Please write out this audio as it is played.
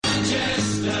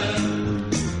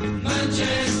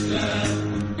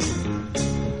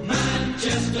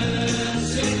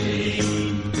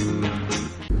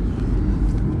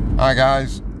Hi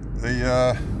guys,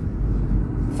 the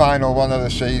final one of the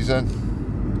season,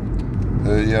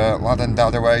 the Lad and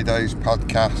Dad Away Days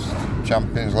podcast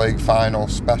Champions League final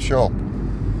special.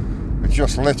 We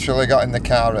just literally got in the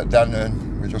car at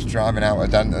Denton. We're just driving out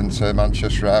of Denton to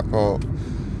Manchester Airport.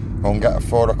 We'll get a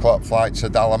 4 o'clock flight to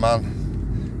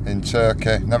Dalaman in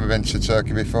Turkey. Never been to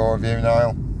Turkey before, have you,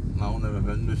 Niall? No, never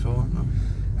been before,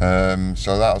 no.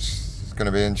 So that's going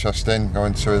to be interesting,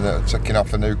 ticking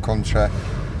off a new country.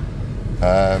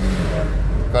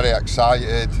 Very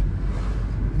excited,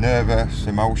 nervous,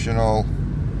 emotional,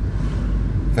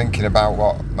 thinking about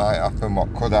what might happen,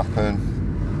 what could happen.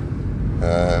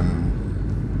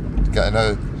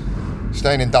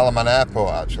 Staying in Dalaman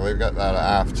Airport actually. We get there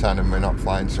at 10:30 and we're not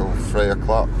flying till 3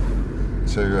 o'clock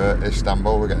to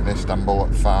Istanbul. We're getting Istanbul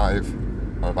at 5,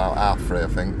 or about 3:30 I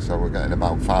think, so we're getting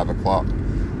about 5 o'clock.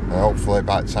 And hopefully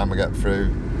by the time we get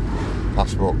through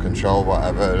passport control,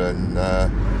 whatever, and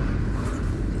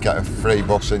get a free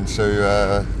bus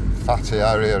into fatty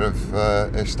area of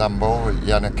Istanbul,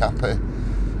 Yenikapı.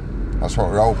 That's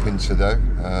what we're hoping to do.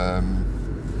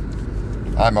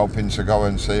 I'm hoping to go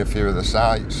and see a few of the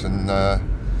sites and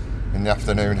in the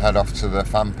afternoon head off to the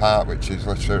fan park, which is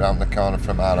literally around the corner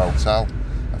from our hotel,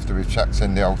 after we've checked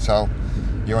in the hotel.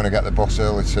 You want to get the bus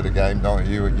early to the game, don't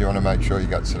you? You want to make sure you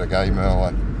get to the game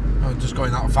early. I'm just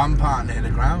going out fan park near the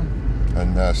ground.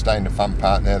 And stay in the fan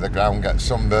park near the ground, get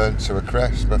sunburnt to a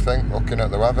crisp, I think, looking at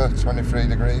the weather. 23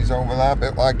 degrees over there, a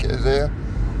bit like it is here.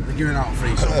 They're giving out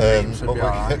free sun cream, so but be we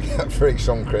alright. get free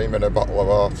sun cream and a bottle of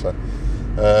water.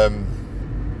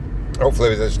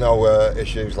 Hopefully there's no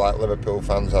issues like Liverpool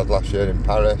fans had last year in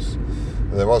Paris.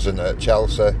 There wasn't at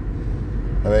Chelsea.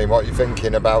 I mean, what are you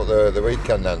thinking about the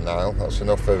weekend then, Niall? That's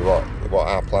enough of what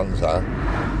our plans are.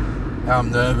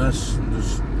 I'm nervous, I'm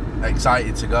just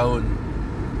excited to go, and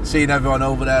seeing everyone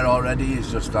over there already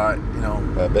is just like,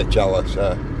 A bit jealous,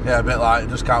 yeah. Yeah, a bit like,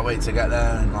 just can't wait to get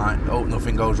there and like hope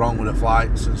nothing goes wrong with the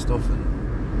flights and stuff.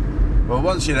 But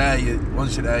once you're there, you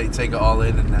take it all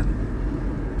in, and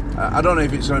then I don't know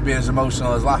if it's going to be as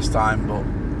emotional as last time,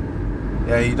 but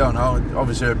yeah, you don't know.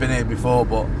 Obviously, we've been here before,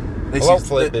 but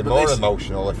hopefully it'll be more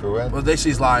emotional if we win. Well, this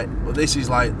is like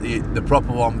the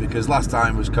proper one, because last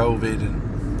time was COVID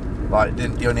and like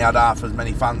you only had half as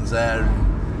many fans there,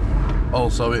 and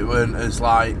also it weren't as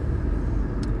like,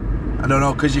 I don't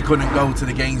know, because you couldn't go to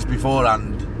the games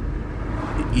beforehand.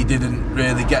 You didn't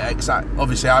really get excited.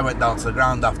 Obviously, I went down to the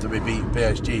ground after we beat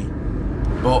PSG,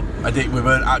 but we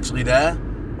weren't actually there.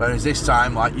 Whereas this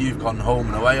time, like, you've gone home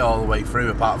and away all the way through,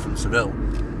 apart from Seville.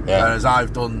 Yeah. Whereas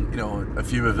I've done, a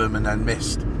few of them and then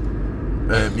missed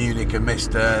Munich and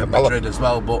missed Madrid as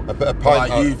well. But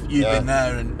you've been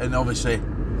there, and obviously,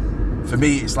 for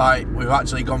me, it's like we've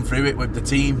actually gone through it with the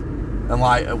team, and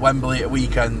like at Wembley at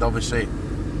weekend, obviously,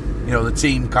 the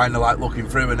team kind of like looking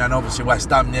through, and then obviously West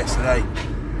Ham yesterday.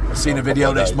 I've seen a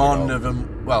video this morning of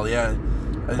them. Well, yeah.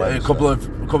 A couple of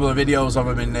videos of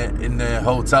them in the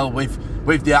hotel with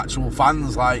the actual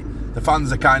fans. Like, the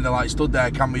fans are kind of like stood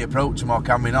there, can we approach them or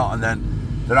can we not? And then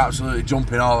they're absolutely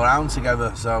jumping all around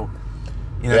together. So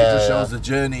it just shows the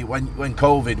journey. When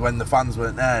COVID, when the fans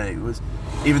weren't there, it was,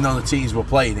 even though the teams were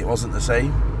playing, it wasn't the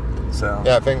same. So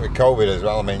yeah, I think with COVID as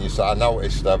well. I mean, I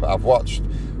noticed. I've watched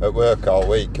at work all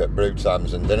week at brew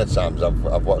times and dinner times.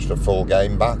 I've watched a full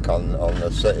game back on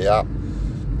the City app.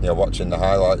 Watching the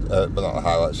highlight, but not the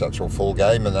highlights, the actual full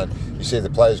game, and then you see the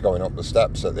players going up the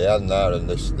steps at the end there, and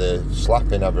they're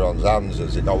slapping everyone's hands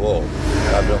as they go up.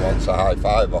 Everyone wants a high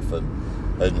five off them.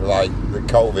 And like the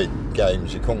COVID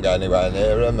games, you couldn't get anywhere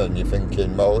near them, and you're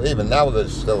thinking, well, even now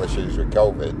there's still issues with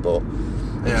COVID, but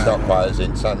it's not quite as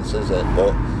intense, is it?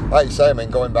 But like you say, I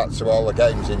mean, going back to all the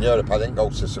games in Europe, I didn't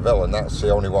go to Seville, and that's the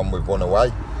only one we've won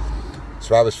away.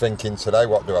 So I was thinking today,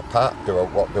 what do I pack?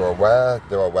 What do I wear?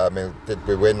 I mean, did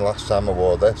we win last time? I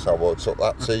wore this. I took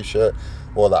that t-shirt,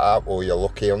 wore that out. Wore your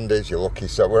lucky undies, your lucky.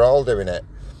 So we're all doing it.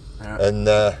 Yeah. And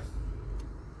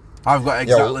I've got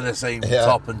exactly the same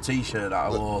top and t-shirt that I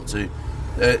wore to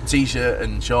t-shirt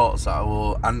and shorts that I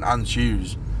wore, and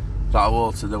shoes that I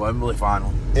wore to the Wembley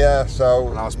final. Yeah. So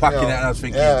and I was packing it, and I was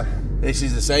thinking, this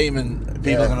is the same, and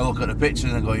people are going to look at the picture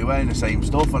and go, "You're wearing the same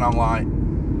stuff," and I'm like,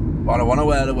 well, I want to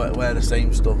wear the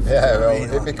same stuff. Yeah,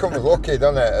 well, it becomes lucky,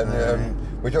 doesn't it?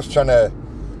 And we're just trying to,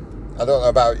 I don't know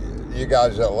about you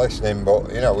guys that are listening,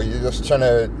 but, you're just trying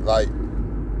to, like,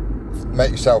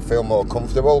 make yourself feel more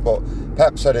comfortable. But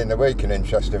Pep said in the week an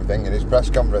interesting thing in his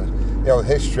press conference,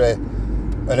 history,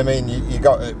 and I mean,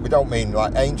 we don't mean,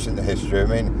 like, ancient history, I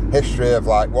mean, history of,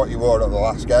 like, what you wore at the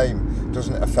last game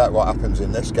doesn't affect what happens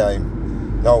in this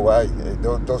game. No way, it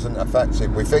doesn't affect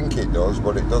it. We think it does,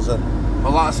 but it doesn't.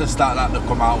 Well, that's the stat that they've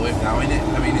come out with now, isn't it?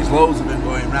 I mean, there's loads of them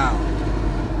going round.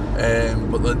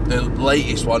 But the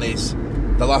latest one is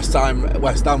the last time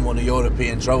West Ham won a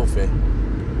European trophy.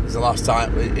 Is the last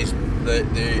time it's the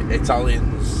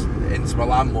Italians, Inter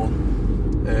Milan won.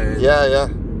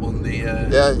 Won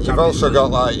the. You've also got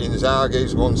like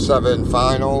Inzaghi's won 7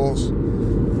 finals,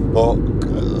 but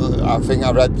I think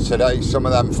I read today some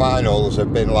of them finals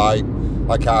have been like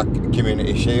our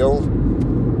Community Shield.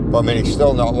 But I mean, he's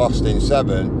still not lost in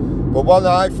 7. But one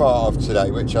I thought of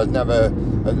today, which I'd never,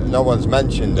 no one's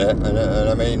mentioned it, and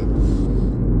I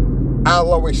mean, our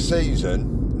lowest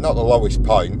season, not the lowest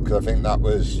point, because I think that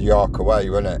was York away,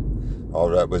 wasn't it?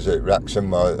 Or was it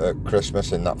Wrexham at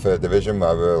Christmas in that 3rd division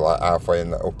where we were like halfway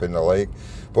up in the league?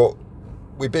 But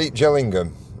we beat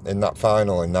Gillingham in that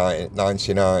final in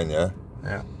 99, yeah?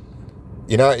 Yeah.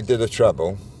 United did a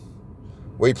treble.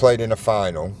 We played in a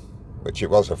final, which it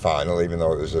was a final, even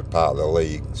though it was a part of the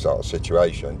league sort of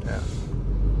situation. Yeah.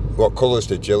 What colours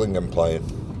did Gillingham play in?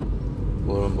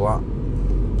 Blue and black.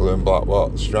 Blue and black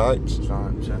what? Stripes?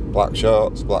 Stripes, yeah. Black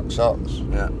shorts, black socks?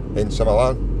 Yeah. Inter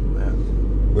Milan? Yeah.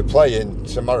 We're playing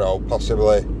tomorrow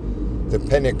possibly the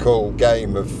pinnacle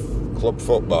game of club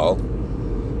football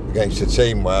against a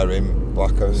team wearing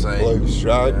black and blue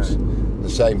stripes, the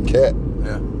same kit.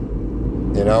 Yeah.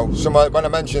 You know, when I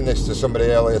mentioned this to somebody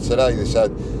earlier today, they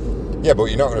said, yeah, but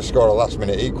you're not going to score a last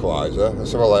minute equaliser. I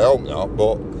said, well, I hope not,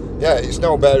 but yeah, it's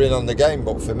no bearing on the game,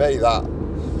 but for me that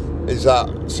is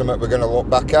something we're going to look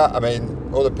back at. I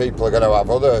mean, other people are going to have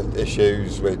other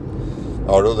issues with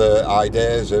or other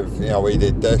ideas of, you know, he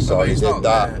did this or he did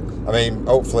that. I mean,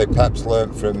 hopefully Pep's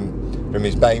learnt from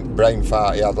his brain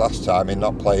fart he had last time in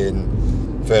not playing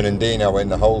Fernandinho in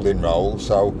the holding role.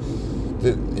 So,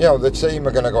 the team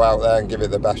are going to go out there and give it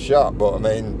the best shot. But I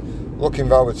mean, looking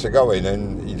forward to going,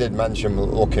 and you did mention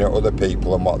looking at other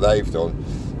people and what they've done,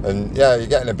 and yeah, you're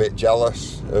getting a bit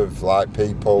jealous of like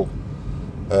people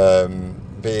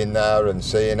being there and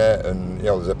seeing it, and you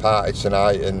know, there's a party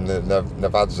tonight in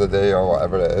Nevadzade or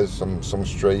whatever it is, some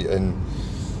street in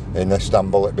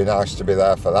Istanbul. It'd be nice to be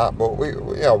there for that, but we're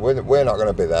not going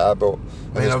to be there. But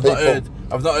I mean,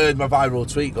 I've not heard my viral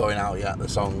tweet going out yet, the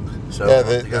song. So yeah,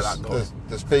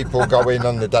 there's people going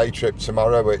on the day trip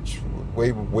tomorrow, which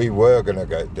we were going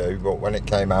to do, but when it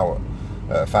came out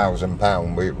at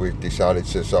 £1,000, we decided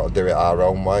to sort of do it our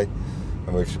own way.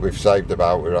 And we've saved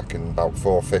about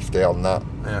 £450 on that.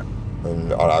 Yeah.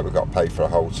 And all right, we've got to pay for a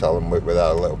hotel, and we're there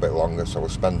a little bit longer, so we'll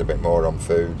spend a bit more on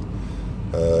food.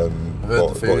 But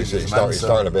it's not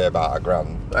going to be about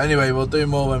 £1,000. But anyway, we'll do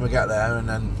more when we get there, and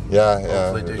then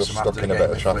hopefully do just stuck in a bit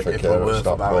of traffic here at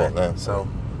Stockport now. So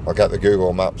I'll get the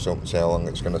Google Maps up and see how long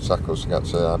it's going to take us to get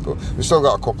to the airport. We've still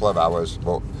got a couple of hours,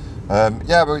 but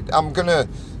I'm going to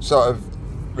sort of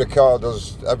record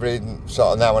us every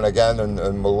sort of now and again,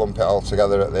 and we'll lump it all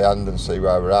together at the end and see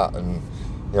where we're at, and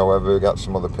you know, whether we get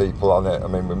some other people on it. I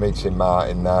mean, we're meeting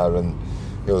Martin there, and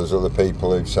you know, there's other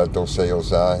people who've said they'll see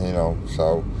us there, you know,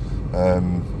 so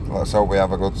let's hope we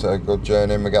have a good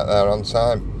journey and we get there on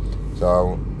time.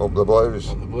 So up the Blues.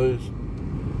 Up the Blues.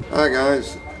 Hi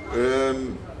guys,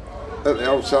 at the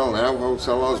hotel now,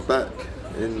 Hotel Osbeck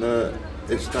in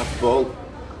Istanbul.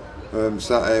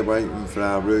 Sat here waiting for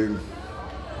our room.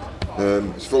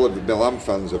 It's full of Milan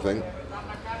fans, I think.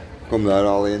 Come there,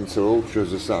 all the Inter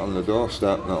Ultras are sat on the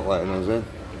doorstep, not letting us in.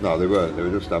 No, they weren't, they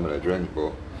were just having a drink,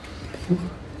 but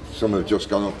some have just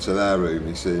gone up to their room.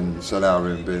 He said our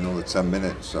room would be another 10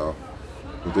 minutes, so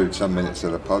we'll do 10 minutes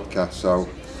of the podcast. So,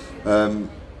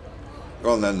 go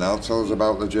on then now, tell us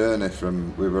about the journey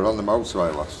from, we were on the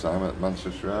motorway last time at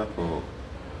Manchester Airport,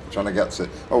 trying to get to,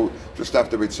 just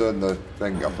after we turned the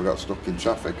thing off, we got stuck in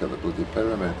traffic at the bloody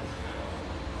pyramid.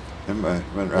 Didn't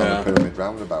we? Went round the pyramid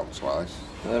roundabout twice.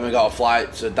 And then we got a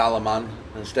flight to Dalaman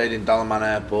and stayed in Dalaman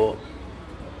Airport.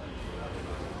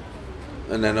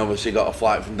 And then obviously got a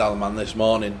flight from Dalaman this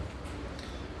morning.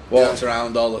 Walked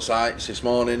around all the sites this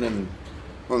morning and...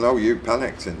 Well, no, you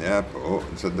panicked in the airport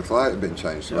and said the flight had been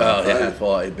changed to half 8. I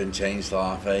thought it had been changed to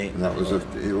 8:30. And that was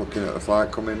you looking at the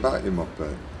flight coming back, you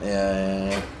muppet.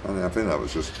 Yeah. I think that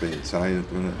was just being tired,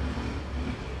 wasn't it?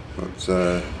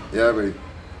 But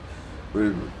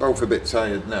we're both a bit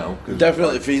tired now. I'm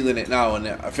definitely feeling it now, and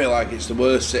I feel like it's the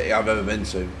worst city I've ever been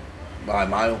to by a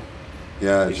mile.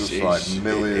 Yeah, it's just like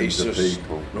millions of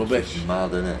people. Rubbish. It's just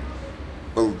mad, isn't it?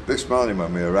 Well, this morning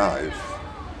when we arrived,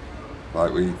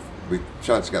 like we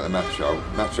tried to get the metro.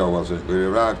 Metro wasn't. We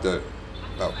arrived at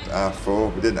about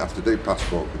 4:30. We didn't have to do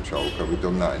passport control because we'd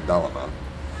done that in Dalaman.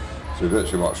 So we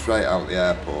literally walked straight out the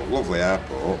airport. Lovely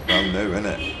airport, brand new,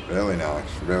 innit? Really nice,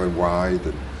 really wide,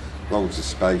 and loads of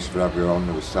space for everyone.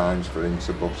 There were signs for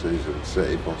Interbuses and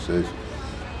city buses.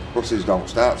 buses don't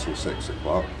start till 6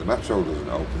 o'clock. The metro doesn't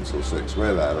open till 6.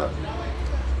 We're there at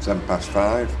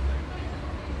 5:10.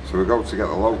 So we go to get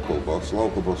the local bus. The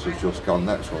local bus has just gone.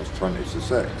 Next one's 20 to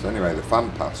 6. Anyway, the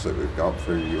fan pass that we've got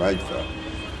through UEFA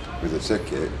with the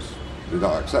tickets, they're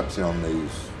not accepting on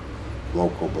these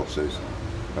local buses.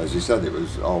 As you said, it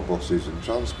was all buses and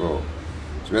transport.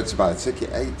 So we had to buy a ticket,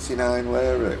 89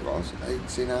 lira it was,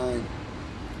 89.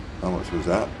 How much was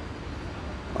that?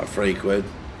 Like £3.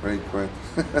 3 quid.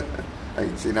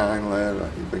 89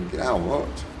 lira. You're thinking, how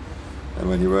much? And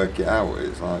when you work it out,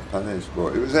 it's like pennies.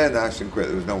 But it was there nice and quick.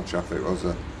 There was no traffic, was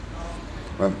there?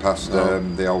 Went past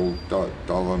the old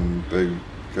Dollenbook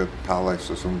Palace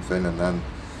or something, and then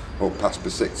up past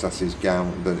Besiktas's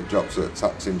ground, and then it drops at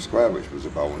Taksim Square, which was a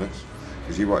bonus.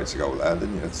 Because you wanted to go there,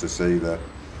 didn't you? To see the...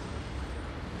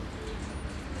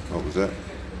 What was it?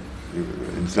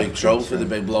 Big trophy, the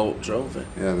big blow-up trophy.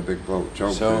 Yeah, the big blow-up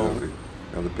trophy. So, we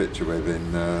had the picture with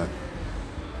in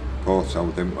Porto,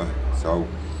 didn't we? So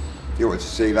you wanted to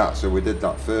see that, so we did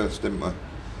that first, didn't we?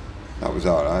 That was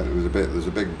alright. There's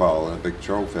a big ball and a big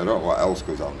trophy. I don't know what else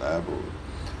goes on there, but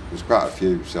there's quite a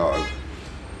few sort of.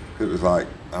 It was like,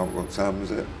 what time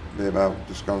was it? Be about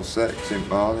just gone 6 in the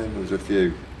morning. There was a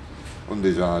few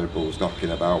undesirables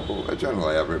knocking about, but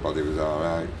generally everybody was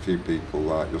alright. A few people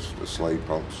like just asleep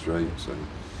on the streets, and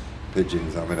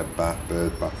pigeons having a bath,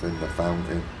 bird bath in the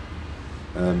fountain.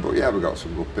 But yeah, we got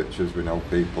some good pictures. We know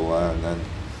people there, and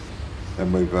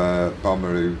then with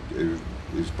Bomber,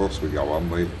 whose bus we go on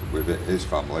with his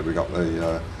family, we got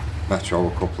the metro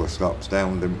a couple of stops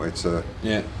down, didn't we? To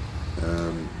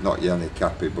not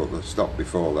Yanni-Capi, but the stop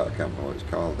before that, I can't remember what it's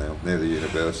called now, near the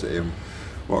university, and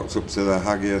walked up to the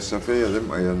Hagia Sophia, didn't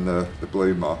we, and the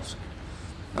Blue Mosque.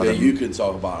 Yeah, you can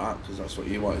talk about that, because that's what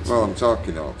you wanted to Well, do. I'm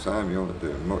talking all the time, you're not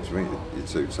doing much, I mean, you're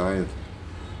too tired.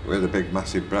 We had a big,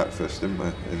 massive breakfast, didn't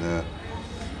we, in a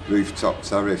rooftop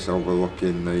terrace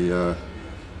overlooking the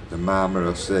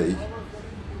Marmara Sea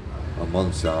on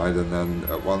one side, and then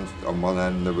on one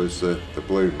end there was the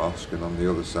Blue Mosque, and on the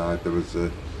other side there was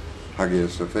the Hagia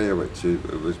Sophia, which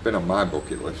has been on my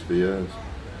bucket list for years.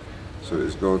 So it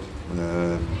was good.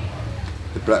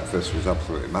 The breakfast was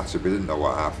absolutely massive. We didn't know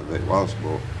what half of it was,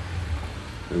 but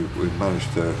we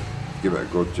managed to give it a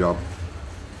good job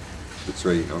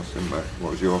between us, didn't we?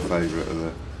 What was your favourite of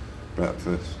the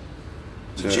breakfast?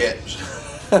 Chips.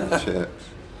 Chips.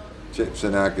 Chips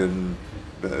and egg and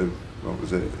bit of, what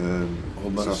was it?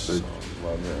 Hummus. Sausage.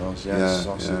 Whatever it was,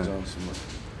 sausage or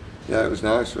something. Yeah, it was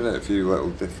nice, wasn't it? A few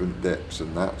little different dips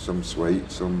and that, some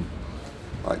sweet, some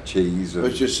like cheese. And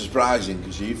Which is surprising,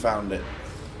 because you found it.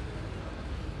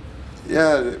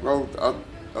 Yeah, well,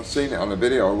 I've seen it on a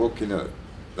video looking at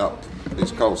that.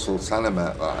 It's called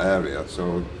Sultanahmet, that area.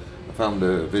 So I found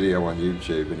a video on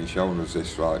YouTube, and he's showing us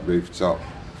this like rooftop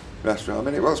restaurant. I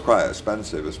mean, it was quite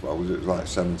expensive, I suppose. It was like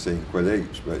 17 quid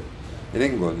each, but in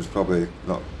England it's probably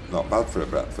not bad for a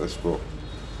breakfast. But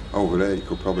over there you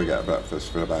could probably get a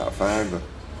breakfast for about £5.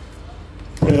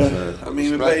 Yeah. I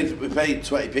mean, we paid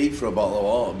 20p for a bottle of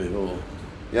water before.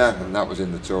 Yeah, and that was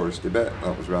in the touristy bit.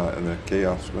 That was right in the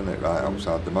kiosk, wasn't it? Right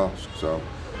outside the mosque. So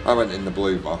I went in the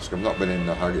Blue Mosque. I've not been in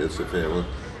the Hagia Sophia. Well,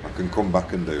 I can come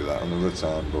back and do that another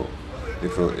time, but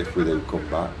if we do come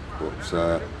back.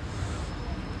 But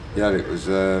yeah, it was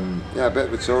a bit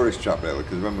of a tourist trap really,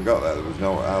 because when we got there was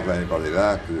hardly anybody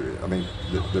there. I mean,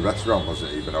 the restaurant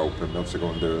wasn't even open. We had to go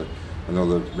and do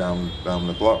another round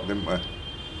the block, didn't we?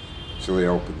 Till they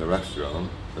opened the restaurant,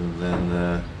 and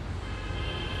then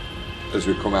as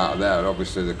we come out of there,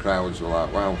 obviously the crowds were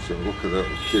like, wow, so look at them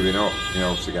queuing up,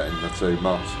 to get in the two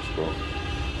mosques. But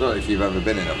I don't know if you've ever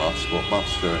been in a mosque, but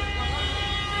mosques are,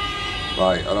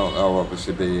 like, I don't know,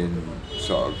 obviously being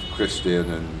sort of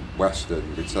Christian and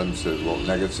Western, we tend to look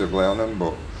negatively on them,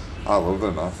 but I love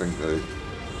them. I think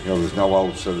there's no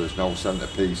altar, there's no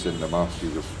centrepiece in the mosque.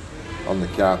 You just, on the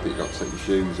carpet, you've got to take your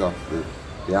shoes off.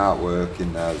 The artwork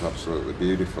in there is absolutely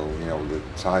beautiful, the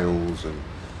tiles and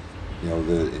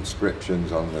the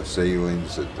inscriptions on the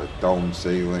ceilings, the dome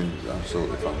ceilings,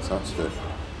 absolutely fantastic.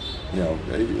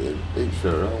 Each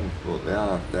their own, but they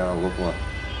are lovely.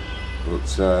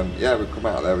 But we come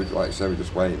out there, like I say, we're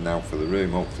just waiting now for the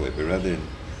room. Hopefully it'll be ready in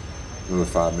another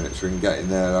 5 minutes. We can get in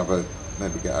there,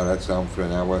 maybe get our heads down for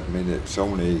an hour. I mean, it's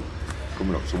only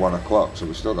coming up to 1 o'clock, so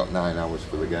we've still got 9 hours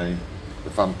for the game.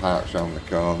 The fan park's round the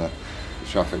corner. The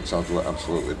traffic's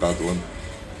absolutely bedlam.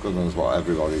 God knows what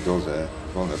everybody does here.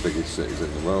 It's one of the biggest cities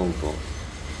in the world, but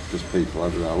just people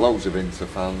everywhere. Loads of Inter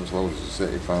fans, loads of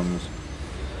City fans.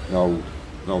 No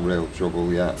real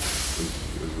trouble yet,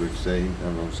 as we've seen.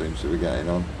 Everyone seems to be getting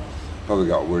on. Probably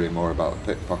got to worry more about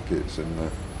the pickpockets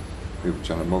and people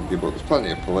trying to mug you, but there's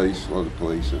plenty of police. A lot of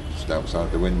police are just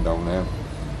outside the window now.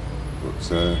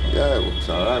 But yeah, it looks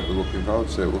alright. We're looking forward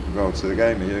to it. Looking forward to the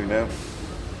game. Are you now?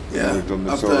 Yeah. We've done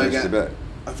the tourist a bit.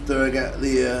 After I get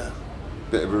the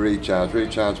bit of a recharge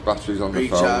batteries on the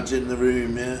phone. recharge in the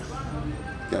room, yeah.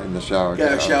 Get in the shower.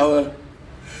 Get a shower.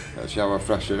 Get a shower,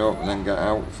 freshen up, and then get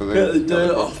out for the. Get the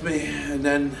dirt off me, and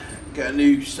then get a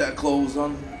new set of clothes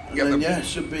on. And then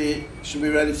should be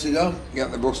ready to go.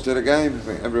 Get the bus to the game. I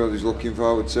think everybody's looking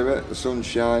forward to it. The sun's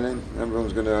shining.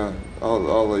 Everyone's gonna.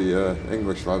 All the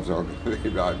English lads are gonna be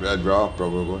like red raw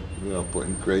probably.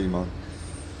 Putting cream on.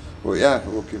 But yeah,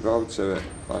 we're looking forward to it.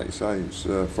 Like you say, it's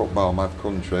a football mad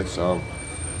country, so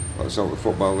let's hope the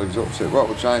football lives up to it. What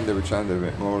we're trying to do a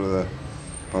bit more of the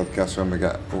podcast when we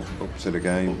get up to the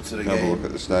game. Have a look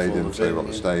at the stadium, see what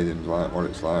the stadium's like, what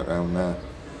it's like around there.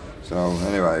 So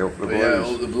anyway, up the Blues.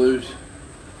 Yeah, up the Blues.